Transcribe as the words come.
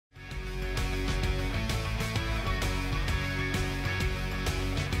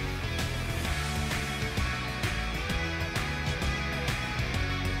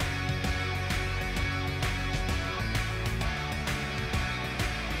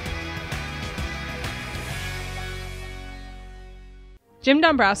Jim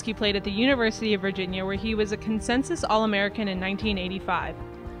Dombrowski played at the University of Virginia, where he was a consensus All-American in 1985.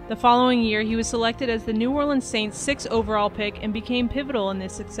 The following year, he was selected as the New Orleans Saints' 6th overall pick and became pivotal in the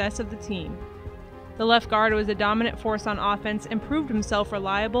success of the team. The left guard was a dominant force on offense and proved himself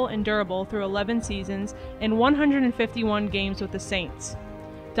reliable and durable through 11 seasons and 151 games with the Saints.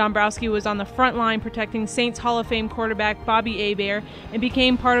 Dombrowski was on the front line protecting Saints Hall of Fame quarterback Bobby Hebert and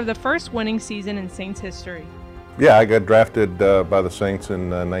became part of the first winning season in Saints history. Yeah, I got drafted by the Saints in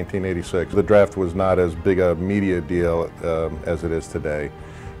 1986. The draft was not as big a media deal as it is today.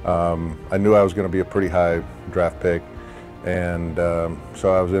 I knew I was going to be a pretty high draft pick, and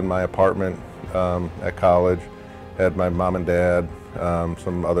so I was in my apartment at college, had my mom and dad,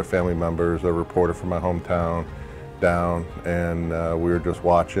 some other family members, a reporter from my hometown down, and we were just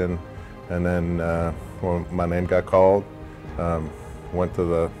watching. And then when my name got called, went to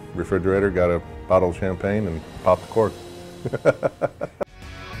the refrigerator, got a bottle of champagne and popped the cork.